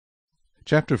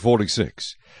Chapter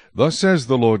 46. Thus says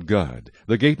the Lord God,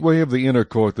 The gateway of the inner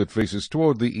court that faces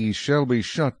toward the east shall be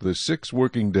shut the 6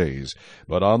 working days,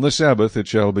 but on the Sabbath it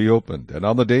shall be opened, and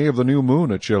on the day of the new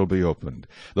moon it shall be opened.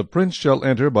 The prince shall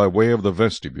enter by way of the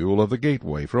vestibule of the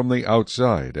gateway from the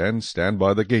outside, and stand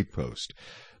by the gatepost.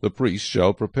 The priest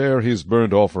shall prepare his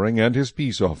burnt offering and his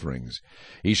peace offerings.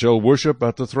 He shall worship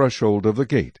at the threshold of the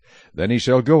gate. Then he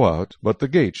shall go out, but the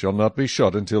gate shall not be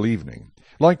shut until evening.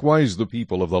 Likewise the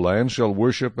people of the land shall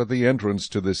worship at the entrance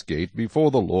to this gate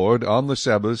before the Lord on the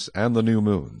Sabbaths and the new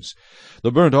moons.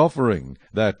 The burnt offering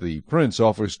that the prince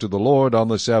offers to the Lord on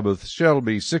the Sabbath shall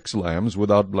be 6 lambs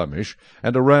without blemish,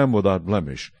 and a ram without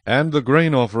blemish. And the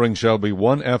grain offering shall be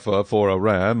 1 ephah for a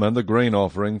ram, and the grain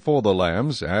offering for the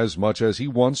lambs, as much as he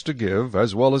wants to give,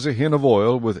 as well as a hin of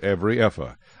oil with every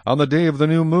ephah. On the day of the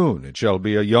new moon it shall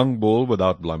be a young bull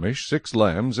without blemish, 6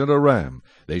 lambs, and a ram.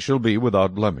 They shall be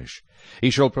without blemish.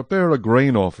 He shall prepare a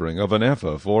grain offering of 1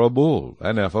 ephah for a bull,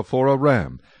 1 ephah for a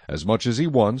ram, as much as he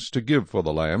wants to give for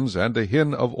the lambs, and a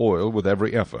hin of oil with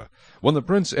every ephah. When the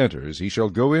prince enters, he shall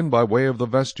go in by way of the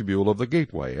vestibule of the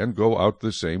gateway, and go out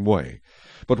the same way.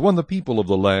 But when the people of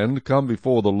the land come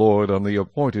before the Lord on the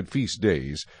appointed feast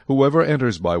days, whoever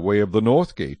enters by way of the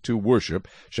north gate to worship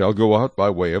shall go out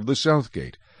by way of the south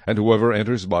gate, and whoever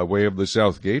enters by way of the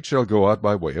south gate shall go out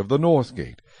by way of the north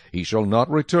gate. He shall not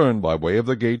return by way of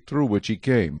the gate through which he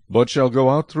came, but shall go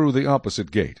out through the opposite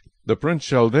gate. The prince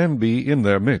shall then be in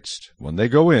their midst. When they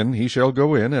go in, he shall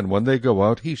go in, and when they go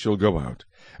out, he shall go out.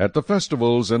 At the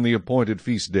festivals and the appointed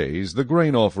feast days, the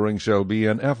grain offering shall be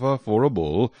 1 ephah for a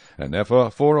bull, 1 ephah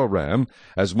for a ram,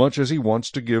 as much as he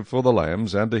wants to give for the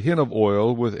lambs, and a hin of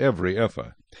oil with every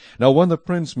ephah. Now when the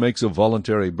prince makes a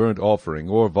voluntary burnt offering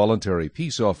or voluntary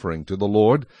peace offering to the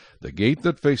Lord, the gate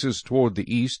that faces toward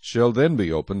the east shall then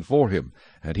be opened for him,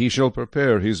 and he shall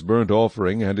prepare his burnt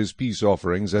offering and his peace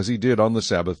offerings as he did on the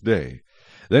Sabbath day.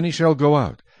 Then he shall go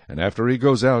out, and after he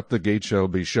goes out the gate shall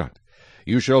be shut.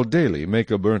 You shall daily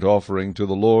make a burnt offering to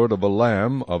the Lord of a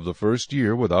lamb of the first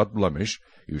year without blemish.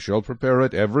 You shall prepare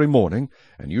it every morning,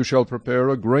 and you shall prepare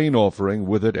a grain offering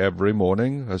with it every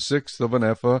morning, 1/6 of an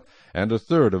ephah, and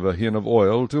 1/3 of a hin of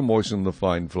oil to moisten the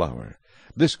fine flour.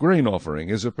 This grain offering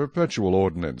is a perpetual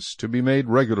ordinance, to be made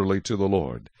regularly to the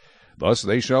Lord. Thus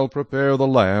they shall prepare the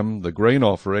lamb, the grain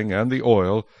offering, and the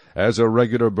oil, as a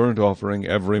regular burnt offering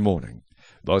every morning.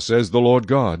 Thus says the Lord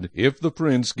God, If the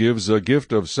prince gives a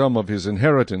gift of some of his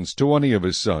inheritance to any of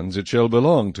his sons, it shall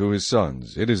belong to his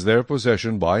sons. It is their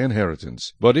possession by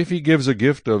inheritance. But if he gives a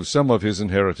gift of some of his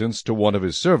inheritance to one of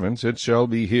his servants, it shall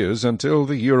be his until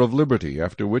the year of liberty,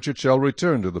 after which it shall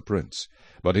return to the prince.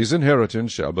 But his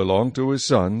inheritance shall belong to his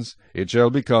sons, it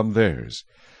shall become theirs.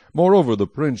 Moreover, the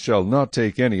prince shall not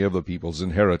take any of the people's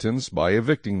inheritance by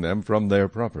evicting them from their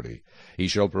property. He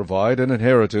shall provide an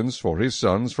inheritance for his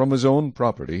sons from his own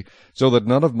property, so that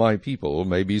none of my people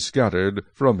may be scattered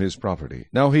from his property.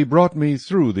 Now he brought me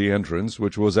through the entrance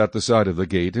which was at the side of the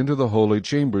gate into the holy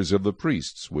chambers of the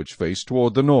priests, which faced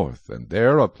toward the north, and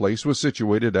there a place was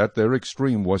situated at their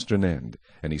extreme western end.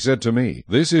 And he said to me,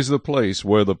 This is the place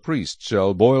where the priests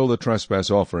shall boil the trespass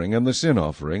offering and the sin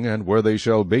offering, and where they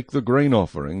shall bake the grain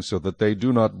offering, so that they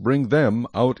do not bring them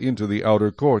out into the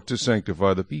outer court to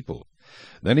sanctify the people.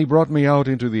 Then he brought me out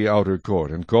into the outer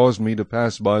court, and caused me to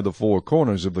pass by the 4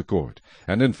 corners of the court.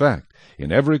 And in fact,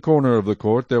 in every corner of the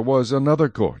court there was another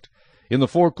court. In the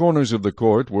 4 corners of the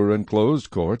court were enclosed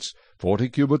courts, 40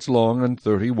 cubits long and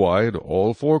 30 wide,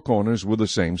 all 4 corners were the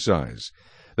same size.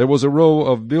 There was a row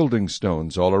of building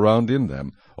stones all around in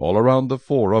them, all around the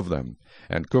 4 of them,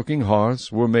 and cooking hearths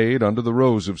were made under the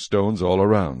rows of stones all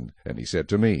around. And he said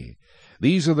to me,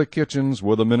 These are the kitchens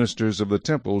where the ministers of the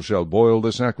temple shall boil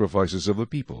the sacrifices of the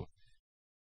people.